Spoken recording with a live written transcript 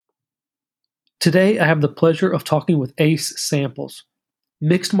Today, I have the pleasure of talking with Ace Samples,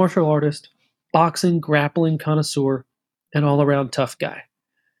 mixed martial artist, boxing, grappling connoisseur, and all around tough guy.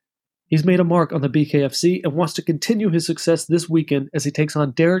 He's made a mark on the BKFC and wants to continue his success this weekend as he takes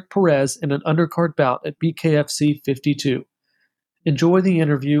on Derek Perez in an undercard bout at BKFC 52. Enjoy the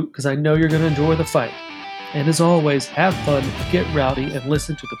interview because I know you're going to enjoy the fight. And as always, have fun, get rowdy, and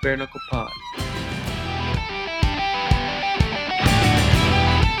listen to the Bare Knuckle Pod.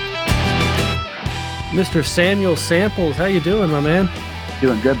 Mr. Samuel Samples, how you doing, my man?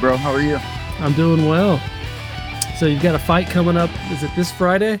 Doing good, bro. How are you? I'm doing well. So you've got a fight coming up. Is it this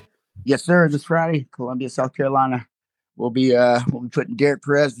Friday? Yes, sir. This Friday, Columbia, South Carolina. We'll be putting Derek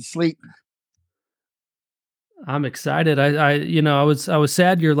Perez to sleep. I'm excited. I was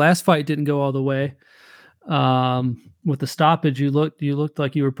sad your last fight didn't go all the way. With the stoppage, you looked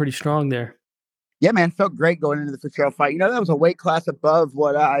like you were pretty strong there. Yeah, man. Felt great going into the Fitzgerald fight. That was a weight class above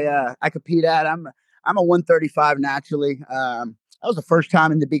what I compete at. I'm a 135 naturally. That was the first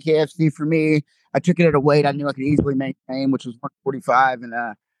time in the BKFC for me. I took it at a weight I knew I could easily maintain, which was 145. And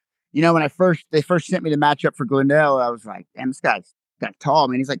when they first sent me the matchup for Glendale, I was like, damn, this guy's got tall,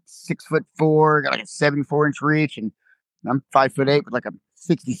 man. He's like 6'4", got like a 74-inch reach, and I'm 5'8" with like a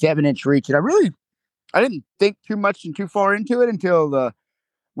 67-inch reach. And I didn't think too much and too far into it until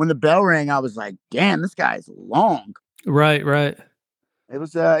when the bell rang. I was like, damn, this guy's long. Right. It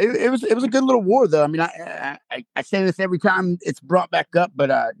was it was a good little war, though. I mean, I say this every time it's brought back up,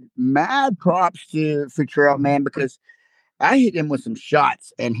 but mad props to Fitzgerald, man, because I hit him with some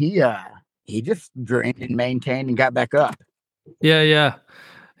shots, and he just drained and maintained and got back up. Yeah.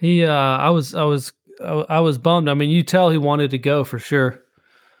 He I was bummed. I mean, you tell he wanted to go for sure.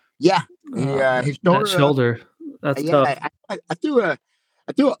 Yeah, his shoulder. That's tough. I threw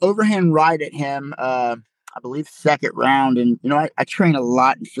an overhand right at him. I believe second round, and I train a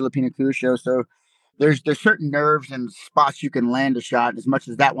lot in Filipino Cusho, so there's certain nerves and spots you can land a shot. As much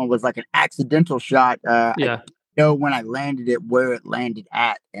as that one was like an accidental shot, yeah. I know when I landed it where it landed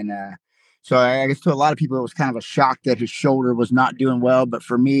at, and so I guess to a lot of people it was kind of a shock that his shoulder was not doing well, but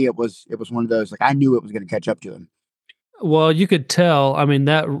for me it was one of those, like, I knew it was going to catch up to him. Well, you could tell. I mean,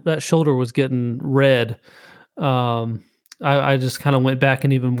 that shoulder was getting red. I just kind of went back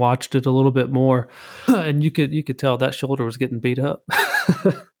and even watched it a little bit more, and you could tell that shoulder was getting beat up.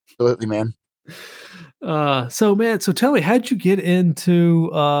 Absolutely, man. So tell me, how'd you get into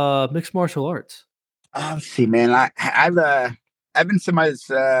mixed martial arts? Let's see, man. I've been somebody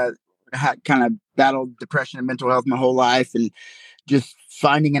that's had kind of battled depression and mental health my whole life, and just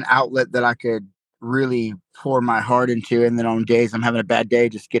finding an outlet that I could really pour my heart into. And then on days I'm having a bad day,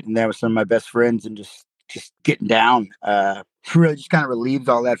 just getting there with some of my best friends and just getting down, really just kind of relieves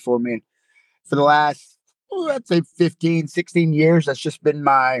all that for me. And for the last, I'd say 15, 16 years, that's been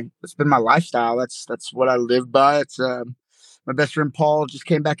my lifestyle. That's what I live by. It's my best friend Paul just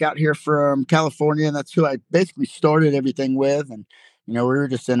came back out here from California, and that's who I basically started everything with. And we were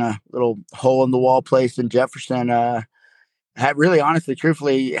just in a little hole in the wall place in Jefferson, had really, honestly,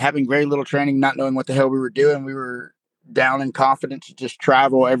 truthfully, having very little training, not knowing what the hell we were doing. We were down in confidence to just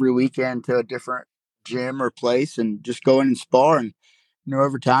travel every weekend to a different gym or place and just go in and spar. And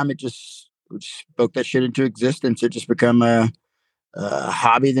over time we just spoke that shit into existence. It just become a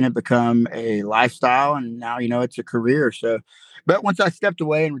hobby, then it become a lifestyle, and now it's a career. So, but once I stepped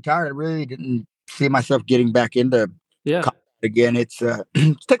away and retired, I really didn't see myself getting back into combat again. It's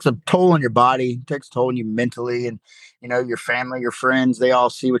it takes a toll on your body, it takes a toll on you mentally, and your family, your friends, they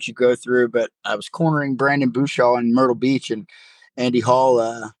all see what you go through. But I was cornering Brandon Bouchard in Myrtle Beach, and Andy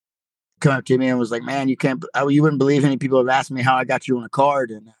Hall come up to me and was like, man, you wouldn't believe any people have asked me how I got you on a card.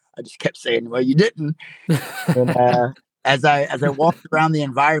 And I just kept saying, well, you didn't. And as I walked around the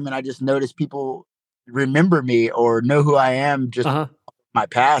environment, I just noticed people remember me or know who I am just my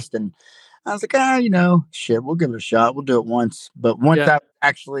past. And I was like, shit, we'll give it a shot. We'll do it once. But once I was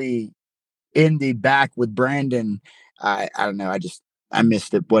actually in the back with Brandon, I don't know. I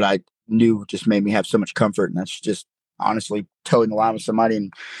missed it. What I knew just made me have so much comfort. And that's just honestly towing the line with somebody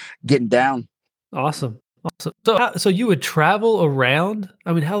and getting down. Awesome. So you would travel around?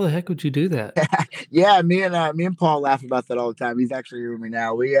 I mean, how the heck would you do that? Yeah, me and Paul laugh about that all the time. He's actually here with me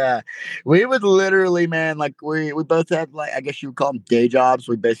now. We would literally, man, like we both had, like, I guess you would call them day jobs.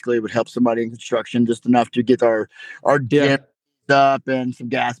 We basically would help somebody in construction just enough to get our gym up and some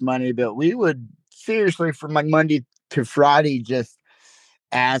gas money. But we would seriously, from like Monday to Friday, just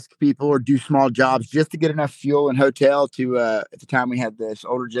ask people or do small jobs just to get enough fuel and hotel to at the time we had this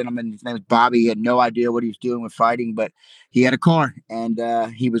older gentleman, his name was Bobby. He had no idea what he was doing with fighting, but he had a car, and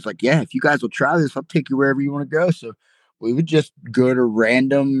he was like, yeah, if you guys will try this, I'll take you wherever you want to go. So we would just go to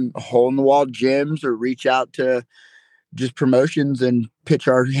random hole in the wall gyms or reach out to just promotions and pitch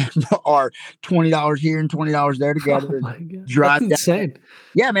our our $20 here and $20 there Oh together and my god, that's drive down. insane.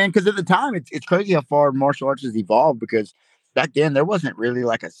 Yeah, man. Because at the time, it's crazy how far martial arts has evolved. Because back then there wasn't really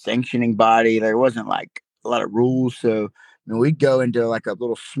like a sanctioning body. There wasn't like a lot of rules. So we'd go into like a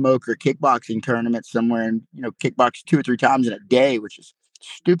little smoke or kickboxing tournament somewhere and kickbox 2 or 3 times in a day, which is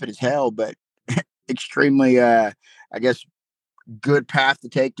stupid as hell, but extremely, I guess, good path to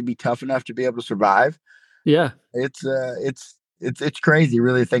take to be tough enough to be able to survive. Yeah. It's crazy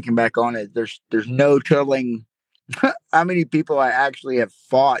really thinking back on it. There's no telling how many people I actually have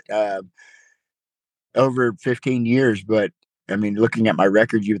fought over 15 years, but I mean, looking at my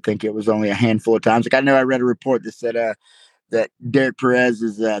record, you would think it was only a handful of times. Like, I know I read a report that said that Derek Perez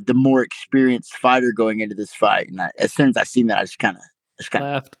is the more experienced fighter going into this fight, and as soon as I seen that, I just kind of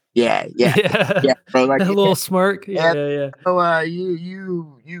Laughed. yeah, Yeah. yeah, bro. Like, A little smirk. Yeah, yeah, yeah. so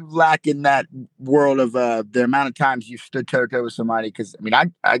you lack in that world of the amount of times you've stood toe to toe with somebody. Because I mean,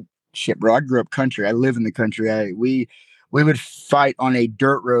 I shit, bro. I grew up country. I live in the country. We would fight on a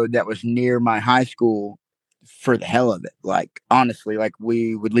dirt road that was near my high school for the hell of it. Like, honestly, like,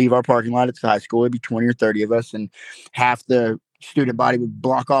 we would leave our parking lot at the high school. It'd be 20 or 30 of us, and half the student body would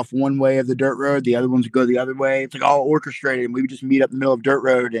block off one way of the dirt road. The other ones would go the other way. It's like all orchestrated, and we would just meet up in the middle of dirt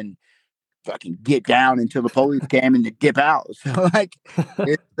road and fucking get down until the police came and to dip out. So like,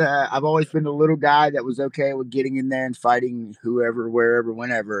 it's I've always been the little guy that was okay with getting in there and fighting whoever, wherever,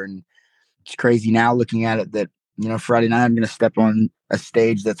 whenever. And it's crazy now looking at it that Friday night I'm going to step on a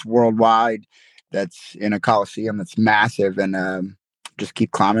stage that's worldwide, that's in a coliseum that's massive, and just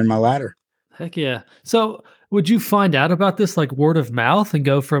keep climbing my ladder. Heck yeah. So would you find out about this like word of mouth and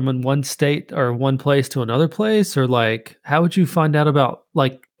go from in one state or one place to another place? Or like, how would you find out about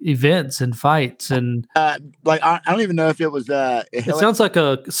like events and fights? And Like, I don't even know if it was it sounds like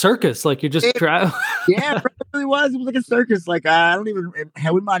a circus. Like you're just yeah, it really was. It was like a circus. Like, I don't even.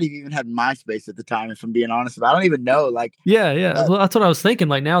 We might have even had MySpace at the time, if I'm being honest. But I don't even know. Like, yeah, yeah. Well, that's what I was thinking.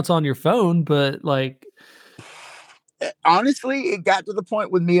 Like now it's on your phone, but like, honestly, it got to the point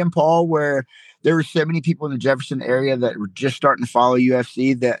with me and Paul where there were so many people in the Jefferson area that were just starting to follow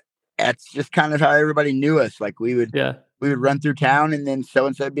UFC that that's just kind of how everybody knew us. Like, we would run through town, and then so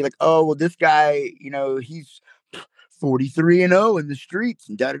and so would be like, "Oh, well, this guy, he's 43-0 in the streets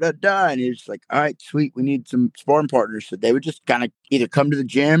and da da da da." And it's like, "All right, sweet, we need some sparring partners." So they would just kind of either come to the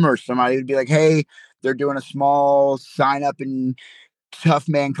gym, or somebody would be like, "Hey, they're doing a small sign up and tough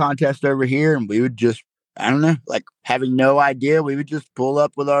man contest over here," and we would just, I don't know, like, having no idea, we would just pull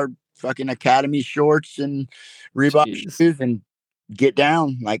up with our fucking academy shorts and Reebok shoes and get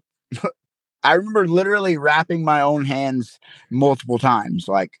down. Like, I remember literally wrapping my own hands multiple times.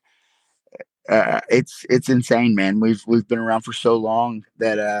 Like, it's insane, man. We've been around for so long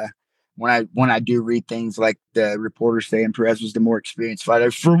that when I do read things like the reporter saying Perez was the more experienced fighter,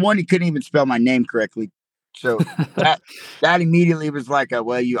 for one, he couldn't even spell my name correctly. So that immediately was like,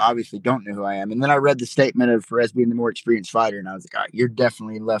 well, you obviously don't know who I am. And then I read the statement of Perez being the more experienced fighter, and I was like, all right, you're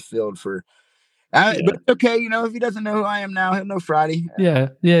definitely in left field for. But it's okay, if he doesn't know who I am now, he'll know Friday. Yeah,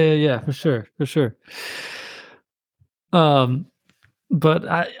 for sure. But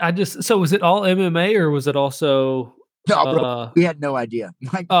I just, so was it all MMA or was it also? No, bro, we had no idea.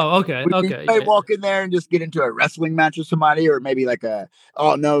 Like, okay. We walk in there and just get into a wrestling match with somebody, or maybe like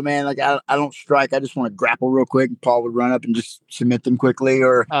oh no, man, like, I don't strike. I just want to grapple real quick. And Paul would run up and just submit them quickly,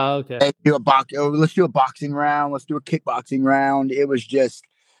 or okay. Hey, let's do a boxing round. Let's do a kickboxing round. It was just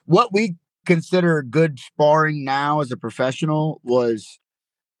what we consider good sparring now as a professional was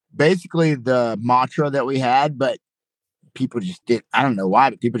basically the mantra that we had, but people just did. I don't know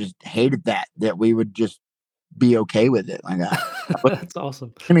why, but people just hated that we would just be okay with it. Like, that's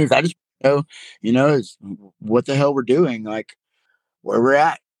awesome. I mean, I just is what the hell we're doing, like where we're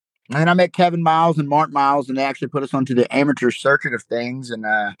at. And then I met Kevin Miles and Mark Miles, and they actually put us onto the amateur circuit of things. And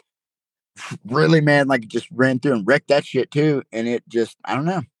really, man, like, just ran through and wrecked that shit too. And it just, I don't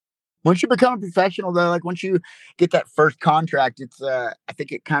know. Once you become a professional, though, like once you get that first contract, it's I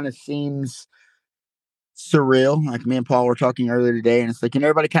think it kind of seems surreal. Like, me and Paul were talking earlier today, and it's like,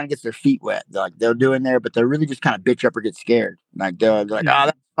 everybody kind of gets their feet wet. They're like, they'll do in there, but they're really just kind of bitch up or get scared. Like, they're like, oh,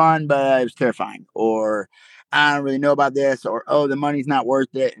 that's fun, but it was terrifying, or I don't really know about this, or oh, the money's not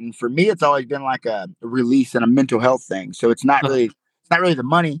worth it. And for me, it's always been like a release and a mental health thing. So it's not really the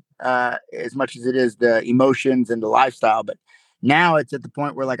money as much as it is the emotions and the lifestyle. But now it's at the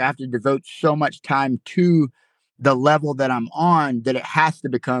point where, like, I have to devote so much time to the level that I'm on that it has to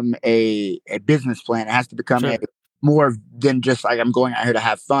become a business plan. It has to become more than just like I'm going out here to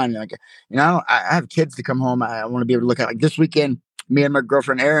have fun. Like, I have kids to come home. I want to be able to look at, like, this weekend. Me and my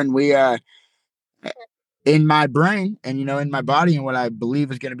girlfriend Erin, we in my brain and in my body, and what I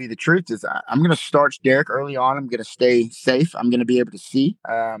believe is going to be the truth is I'm going to start Derek early on. I'm going to stay safe. I'm going to be able to see.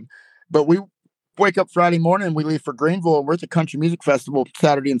 But we wake up Friday morning and we leave for Greenville, and we're at the Country Music Festival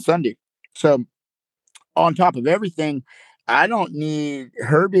Saturday and Sunday. So on top of everything, I don't need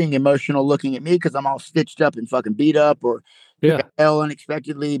her being emotional looking at me because I'm all stitched up and fucking beat up or took Yeah. a L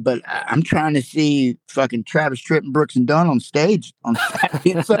unexpectedly. But I'm trying to see fucking Travis Tritt and Brooks and Dunn on stage on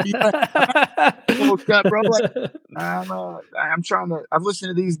Saturday and Sunday. Shut, bro. Like, I'm trying to. I've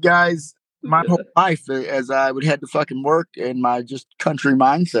listened to these guys my whole life as I would head to fucking work in my just country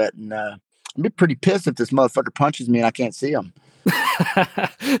mindset, and I'd be pretty pissed if this motherfucker punches me and I can't see him.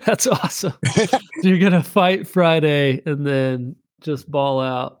 That's awesome. So you're gonna fight Friday and then just ball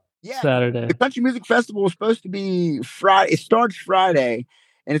out Saturday. The Country Music Festival was supposed to be Friday. It starts Friday,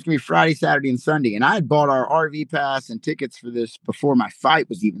 and it's gonna be Friday, Saturday, and Sunday. And I had bought our RV pass and tickets for this before my fight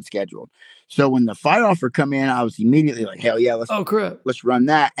was even scheduled. So when the fight offer come in, I was immediately like, "Hell yeah, let's run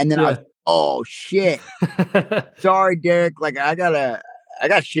that." And then I was, "Oh shit, sorry, Derek. Like I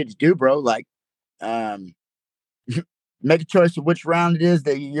got shit to do, bro. Like, make a choice of which round it is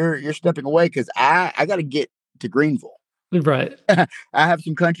that you're stepping away because I got to get to Greenville." Right. I have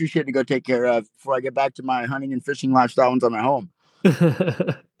some country shit to go take care of before I get back to my hunting and fishing lifestyle once I'm at home.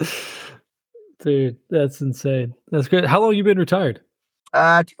 Dude, that's insane. That's great. How long you been retired?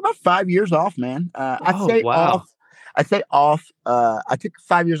 I took about 5 years off, man. I say off. I say off. I took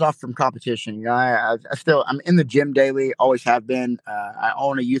 5 years off from competition. I'm in the gym daily. Always have been. I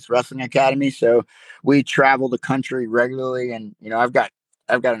own a youth wrestling academy, so we travel the country regularly. And I've got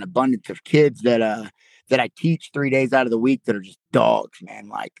an abundance of kids that I teach 3 days out of the week that are just dogs, man.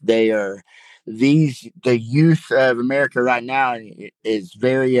 Like they are. The youth of America right now is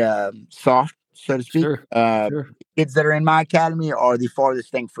very soft, so to speak. Sure. Kids that are in my academy are the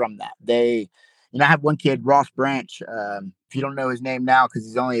farthest thing from that. I have one kid, Ross Branch. If you don't know his name now because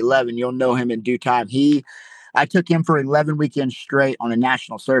he's only 11, you'll know him in due time. I took him for 11 weekends straight on a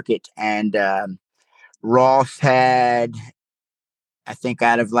national circuit, and Ross had, I think,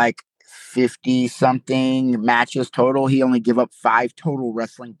 out of like 50 something matches total, he only gave up 5 total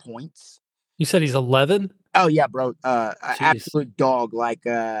wrestling points. You said he's 11? Oh yeah, bro. Absolute dog. Like,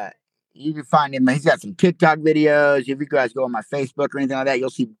 you can find him. He's got some TikTok videos. If you guys go on my Facebook or anything like that,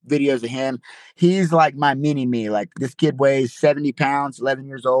 you'll see videos of him. He's like my mini me. Like, this kid weighs 70 pounds, 11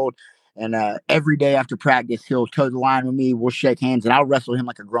 years old. And every day after practice, he'll toe the line with me. We'll shake hands, and I'll wrestle him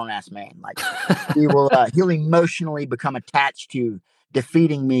like a grown ass man. Like, he'll emotionally become attached to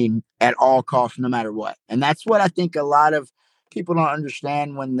defeating me at all costs, no matter what. And that's what I think a lot of people don't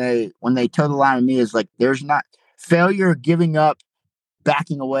understand when they toe the line with me is like, there's not failure, giving up,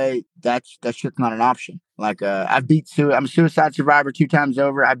 backing away. That's just not an option. Like, I'm a suicide survivor 2 times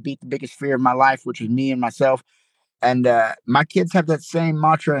over. I beat the biggest fear of my life, which was me and myself. And my kids have that same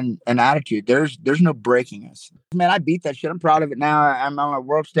mantra and attitude. There's no breaking us. Man, I beat that shit. I'm proud of it now. I'm on a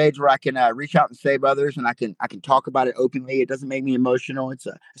world stage where I can reach out and save others, and I can talk about it openly. It doesn't make me emotional. I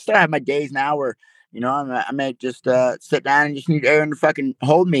still have my days now where I may just sit down and just need Aaron to fucking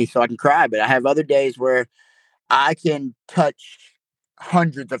hold me so I can cry. But I have other days where I can touch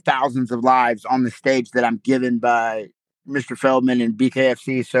hundreds of thousands of lives on the stage that I'm given by Mr. Feldman and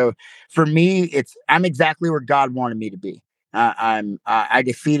BKFC. So for me, I'm exactly where God wanted me to be. I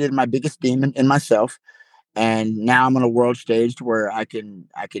defeated my biggest demon in myself, and now I'm on a world stage to where I can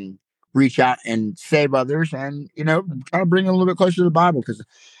reach out and save others, and kind of bring them a little bit closer to the Bible, because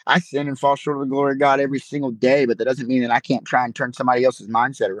I sin and fall short of the glory of God every single day. But that doesn't mean that I can't try and turn somebody else's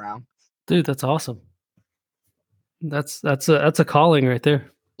mindset around. Dude, that's awesome. That's a calling right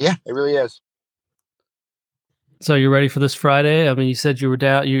there. Yeah, it really is. So you're ready for this Friday? I mean, you said you were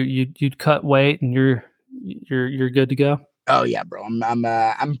down. You'd cut weight, and you're good to go. Oh yeah, bro.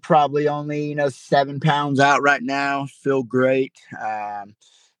 I'm probably only 7 pounds out right now. Feel great.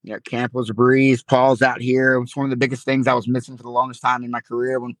 Camp was a breeze. Paul's out here. It was one of the biggest things I was missing for the longest time in my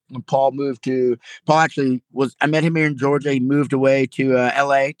career. When Paul actually was, I met him here in Georgia. He moved away to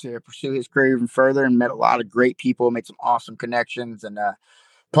LA to pursue his career even further, and met a lot of great people, made some awesome connections. And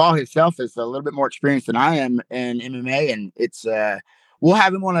Paul himself is a little bit more experienced than I am in MMA, and it's we'll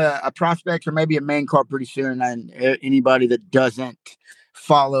have him on a prospect or maybe a main card pretty soon. And anybody that doesn't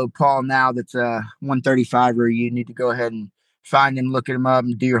follow Paul now, that's 135er, you need to go ahead and find him, look him up,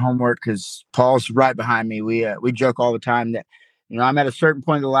 and do your homework, because Paul's right behind me. We joke all the time that I'm at a certain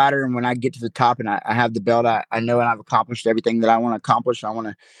point of the ladder, and when I get to the top and I have the belt, I know, and I've accomplished everything that I want to accomplish. I want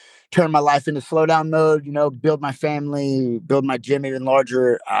to turn my life into slow down mode, build my family, build my gym even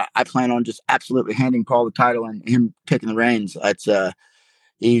larger. I plan on just absolutely handing Paul the title and him taking the reins. It's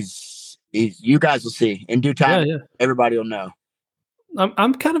he's you guys will see in due Yeah, time. yeah. Everybody will know.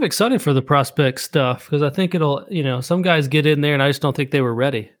 I'm kind of excited for the prospect stuff because I think it'll, some guys get in there and I just don't think they were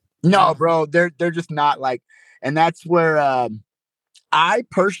ready. No, bro, they're just not like, and that's where I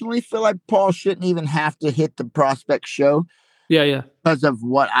personally feel like Paul shouldn't even have to hit the prospect show Yeah, yeah. because of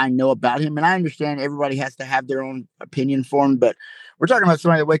what I know about him. And I understand everybody has to have their own opinion formed, but we're talking about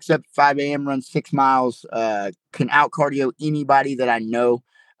somebody that wakes up at 5 a.m., runs 6 miles, can out cardio anybody that I know.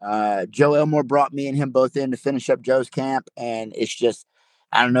 Joe Elmore brought me and him both in to finish up Joe's camp. And it's just,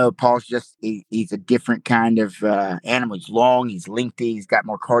 I don't know. Paul's just, he's a different kind of animal. He's long, he's lengthy, he's got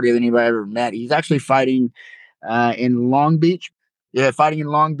more cardio than anybody I've ever met. He's actually fighting in Long Beach. Yeah, fighting in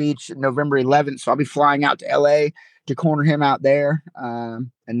Long Beach November 11th. So I'll be flying out to LA to corner him out there.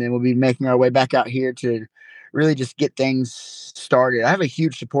 And then we'll be making our way back out here to really just get things started. I have a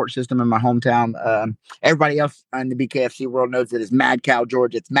huge support system in my hometown. Everybody else in the BKFC world knows that it's Mad Cow,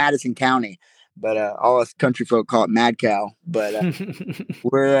 Georgia. It's Madison County, but all us country folk call it Mad Cow. But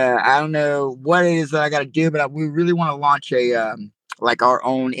we're I don't know what it is that I got to do, but we really want to launch a like our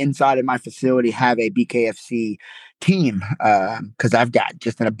own inside of my facility, have a BKFC team because I've got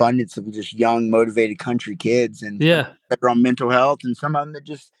just an abundance of just young, motivated country kids, and some Yeah. that are on mental health, and some of them that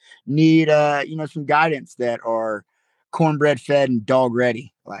just need some guidance, that are cornbread fed and dog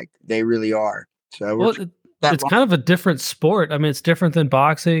ready, like they really are. So we're Well, that it's kind of a different sport. I mean, it's different than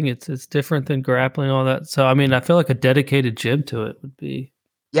boxing. It's different than grappling, all that. So, I mean, I feel like a dedicated gym to it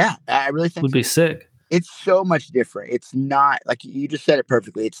yeah, I really think would be sick. it's so much different. It's not like you just said it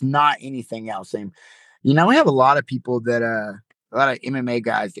perfectly. It's not anything else. And we have a lot of people that a lot of MMA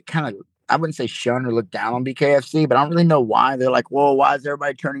guys that kind of, I wouldn't say shun or look down on BKFC, but I don't really know why. They're like, well, why is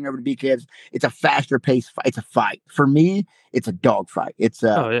everybody turning over to BKFC? It's a faster paced fight. It's a fight. For me, it's a dog fight. It's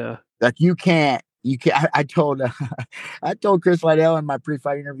Oh yeah. like you can't. I told I told Chris Liddell in my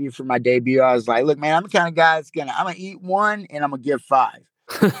pre-fight interview for my debut, I was like, look, man, I'm the kind of guy that's I'm gonna eat one and I'm gonna give five.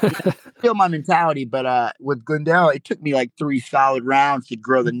 Still my mentality, but with Gundel, it took me like 3 solid rounds to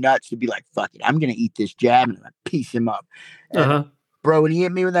grow the nuts to be like, fuck it, I'm gonna eat this jab and I'm gonna piece him up. And Uh-huh. bro, when he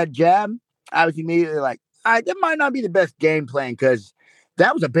hit me with that jab, I was immediately like, that might not be the best game plan, because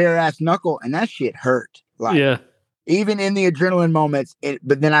that was a bare ass knuckle and that shit hurt. Like, Yeah. even in the adrenaline moments,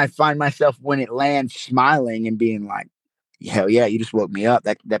 but then I find myself when it lands smiling and being like, hell yeah, you just woke me up.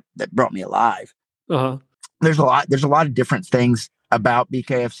 That brought me alive. Uh-huh. There's a lot of different things about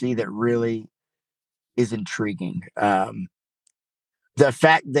BKFC that really is intriguing. The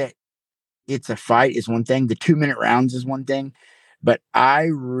fact that it's a fight is one thing. The 2-minute rounds is one thing, but I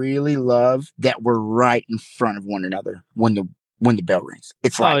really love that we're right in front of one another when the bell rings.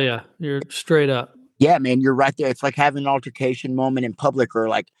 It's Oh like, yeah. You're straight up. yeah, man, you're right there. It's like having an altercation moment in public, or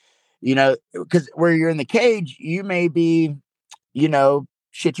like, because where you're in the cage, you may be,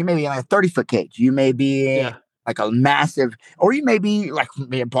 shit, you may be in like a 30-foot cage. You may be in Yeah. like a massive, or you may be like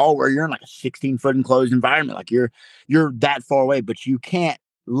me and Paul, where you're in like a 16-foot enclosed environment. Like you're that far away, but you can't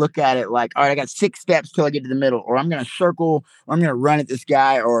look at it like, all right, I got 6 steps till I get to the middle, or I'm gonna circle, or I'm gonna run at this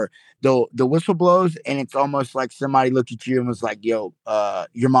guy, or the whistle blows, and it's almost like somebody looked at you and was like, yo,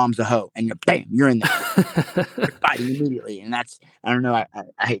 your mom's a hoe, and bam, you're in there. Fighting immediately. And that's, I don't know, I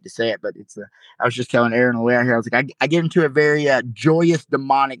hate to say it, but I was just telling Aaron on the way out here, I was like, I get into a very joyous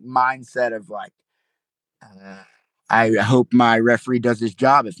demonic mindset of like, I hope my referee does his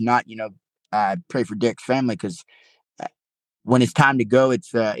job. If not, I pray for Dick's family, because when it's time to go,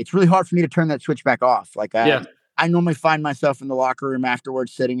 it's really hard for me to turn that switch back off. Like Yeah. I normally find myself in the locker room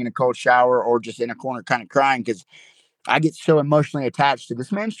afterwards, sitting in a cold shower or just in a corner kind of crying, because I get so emotionally attached to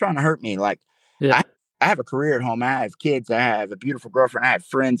this man's trying to hurt me. Like, Yeah. I, I have a career at home. I have kids. I have a beautiful girlfriend. I have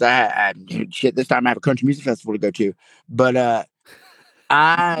friends. Shit. This time I have a country music festival to go to. But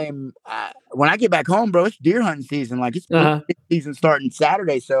I'm when I get back home, bro, it's deer hunting season. Like, it's Uh-huh. season starting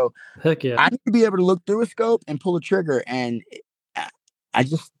Saturday. So Heck yeah. I need to be able to look through a scope and pull a trigger. And I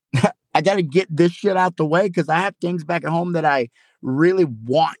just I got to get this shit out the way, because I have things back at home that I really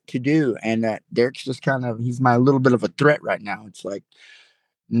want to do. And Derek's just he's my little bit of a threat right now. It's like,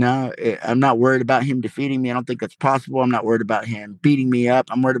 no, I'm not worried about him defeating me. I don't think that's possible. I'm not worried about him beating me up.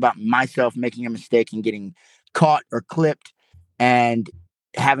 I'm worried about myself making a mistake and getting caught or clipped, and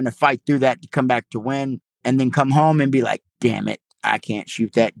having to fight through that to come back to win, and then come home and be like, damn it, I can't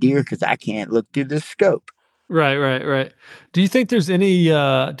shoot that deer because I can't look through the scope. Right, right, right. Do you think there's any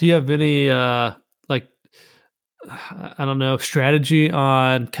do you have any like I don't know, strategy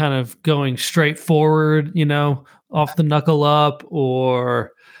on kind of going straight forward, off the knuckle up,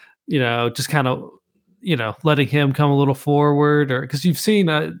 or just kind of, letting him come a little forward, or because you've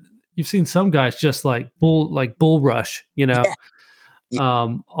seen some guys just like bull rush, Yeah.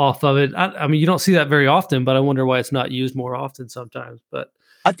 off of it. I mean, you don't see that very often, but I wonder why it's not used more often sometimes. But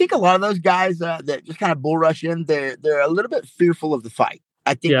I think a lot of those guys that just kind of bull rush in, they're a little bit fearful of the fight.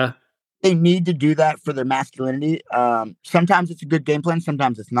 I think yeah, they need to do that for their masculinity. Sometimes it's a good game plan,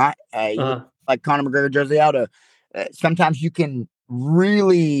 sometimes it's not. You look uh, like Conor McGregor, Jose Aldo. Sometimes you can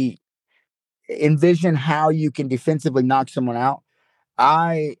really envision how you can defensively knock someone out.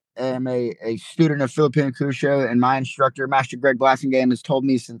 I am a student of Filipino Cusho, and my instructor, Master Greg Blassingame, has told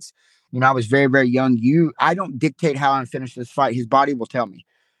me since I was very, very young. I don't dictate how I finish this fight. His body will tell me.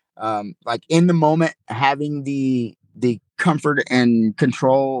 Like in the moment, having the comfort and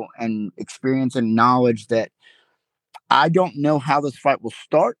control and experience and knowledge that I don't know how this fight will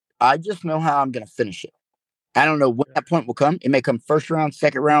start. I just know how I'm going to finish it. I don't know when that point will come. It may come first round,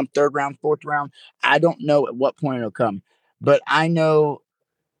 second round, third round, fourth round. I don't know at what point it'll come, but I know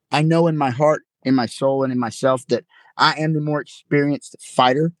in my heart, in my soul, and in myself that I am the more experienced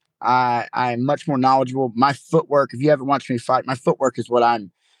fighter. I'm much more knowledgeable. My footwork, if you ever watched me fight, my footwork is what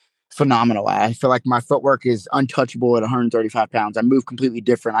I'm phenomenal at. I feel like my footwork is untouchable at 135 pounds. I move completely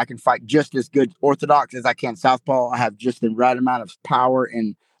different. I can fight just as good orthodox as I can southpaw. I have just the right amount of power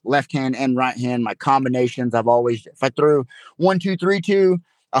in left hand and right hand. My combinations, if I threw 1, 2, 3, 2,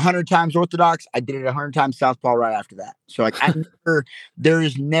 100 times orthodox, I did it 100 times southpaw right after that. So like there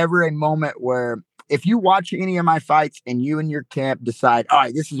is never a moment where if you watch any of my fights and you and your camp decide, all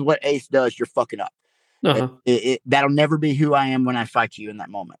right, this is what Ace does, you're fucking up. uh-huh. That'll never be who I am when I fight you in that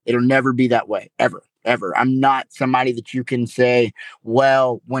moment. It'll never be that way, ever, ever. I'm not somebody that you can say,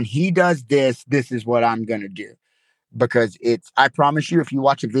 well, when he does this, this is what I'm going to do. Because I promise you, if you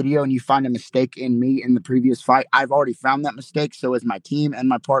watch a video and you find a mistake in me in the previous fight, I've already found that mistake. So is my team and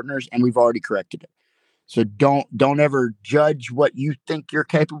my partners, and we've already corrected it. So don't ever judge what you think you're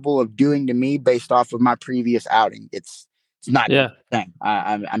capable of doing to me based off of my previous outing. It's not Yeah. the thing.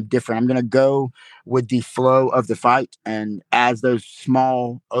 I'm different. I'm gonna go with the flow of the fight, and as those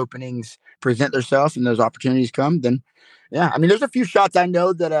small openings present themselves and those opportunities come, then yeah. I mean, there's a few shots I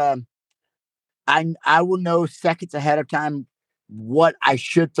know that I will know seconds ahead of time what I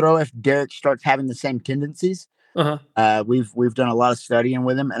should throw if Derek starts having the same tendencies. Uh-huh. We've done a lot of studying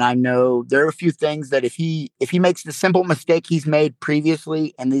with him, and I know there are a few things that if he makes the simple mistake he's made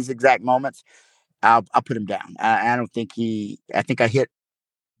previously in these exact moments, I'll put him down. I don't think I think I hit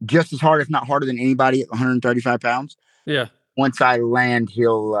just as hard, if not harder, than anybody at 135 pounds. Yeah. Once I land,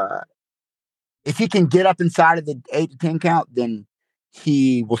 if he can get up inside of the 8 to 10 count, then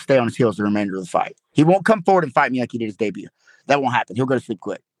he will stay on his heels the remainder of the fight. He won't come forward and fight me like he did his debut. That won't happen. He'll go to sleep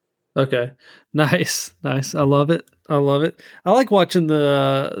quick. Okay. Nice. Nice. I love it. I love it. I like watching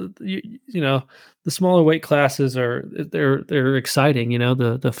the smaller weight classes they're exciting,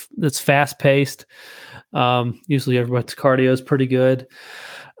 it's fast paced. Usually everybody's cardio is pretty good.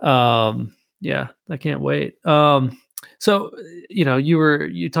 Yeah, I can't wait. So,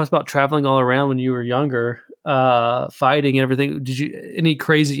 you talked about traveling all around when you were younger, fighting and everything. Did you any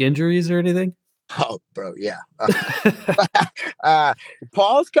crazy injuries or anything? Oh, bro, yeah.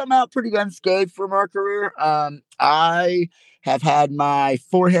 Paul's come out pretty unscathed from our career. I have had my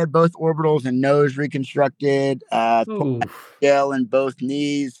forehead, both orbitals, and nose reconstructed. Ooh. Gel in both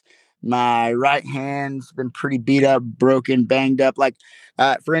knees. My right hand's been pretty beat up, broken, banged up. Like,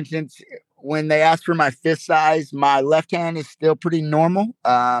 for instance, when they asked for my fist size, my left hand is still pretty normal.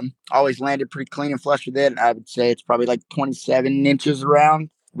 Always landed pretty clean and flush with it. I would say it's probably like 27 inches around,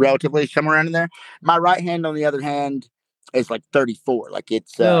 relatively somewhere around in there. My right hand, on the other hand, is like 34. Like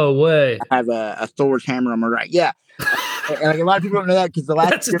it's No way. I have a Thor's hammer on my right. Yeah. And like a lot of people don't know that because the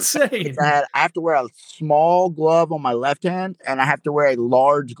last That's insane. I have to wear a small glove on my left hand and I have to wear a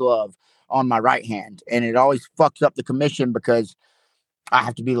large glove on my right hand. And it always fucks up the commission because I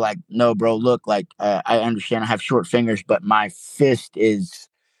have to be like, no, bro, look, like I understand I have short fingers, but my fist is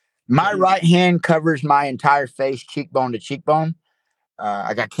my right hand covers my entire face, cheekbone to cheekbone.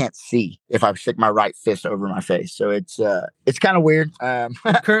 Like I can't see if I stick my right fist over my face, so it's kind of weird. I'm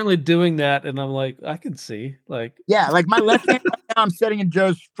currently doing that, and I'm like, I can see, like, yeah, like my left hand. Right now, I'm sitting in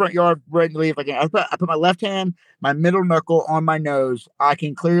Joe's front yard ready to leave. I put my left hand, my middle knuckle on my nose. I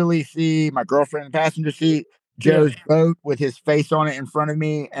can clearly see my girlfriend in the passenger seat, Joe's boat with his face on it in front of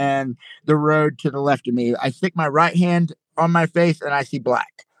me, and the road to the left of me. I stick my right hand on my face, and I see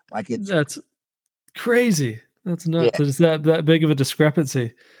black. Like that's crazy. That's nuts. Yeah. Is that big of a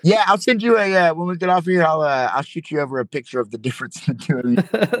discrepancy? Yeah, I'll send you when we get off here. I'll shoot you over a picture of the difference in the two of you.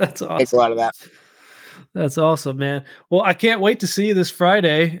 That's awesome. Take a lot of that. That's awesome, man. Well, I can't wait to see you this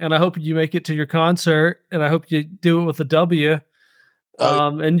Friday, and I hope you make it to your concert, and I hope you do it with a W,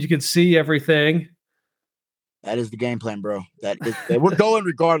 Oh, and you can see everything. that is the game plan, bro. We're going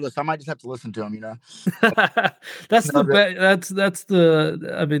regardless. I might just have to listen to him, That's the No, that best. That's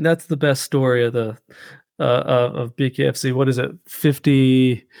the. I mean, that's the best story of BKFC. What is it?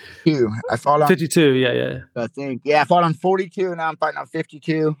 50, two. I fought on 52. Yeah, yeah. I think. Yeah, I fought on 42 and now I'm fighting on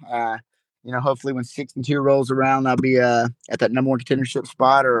 52. Hopefully when 62 rolls around, I'll be at that number one contendership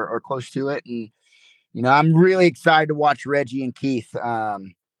spot or close to it. And I'm really excited to watch Reggie and Keith.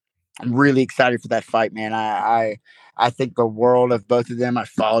 I'm really excited for that fight, man. I think the world of both of them. I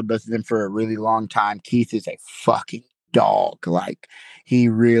followed both of them for a really long time. Keith is a fucking dog, like he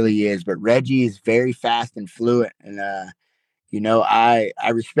really is. But Reggie is very fast and fluent, and I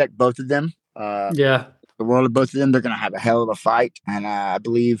respect both of them. Yeah. The world of both of them, they're gonna have a hell of a fight, and I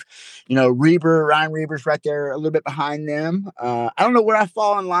believe, Ryan Reber's right there a little bit behind them. I don't know where I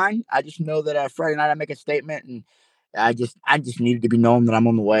fall in line. I just know that Friday night I make a statement, and I just needed to be known that I'm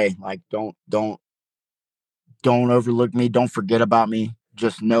on the way. Like, don't overlook me. Don't forget about me.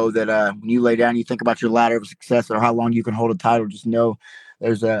 Just know that when you lay down, you think about your ladder of success or how long you can hold a title. Just know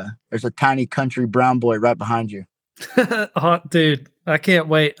there's a tiny country brown boy right behind you. Dude, I can't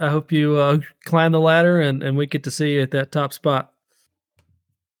wait. I hope you climb the ladder and we get to see you at that top spot.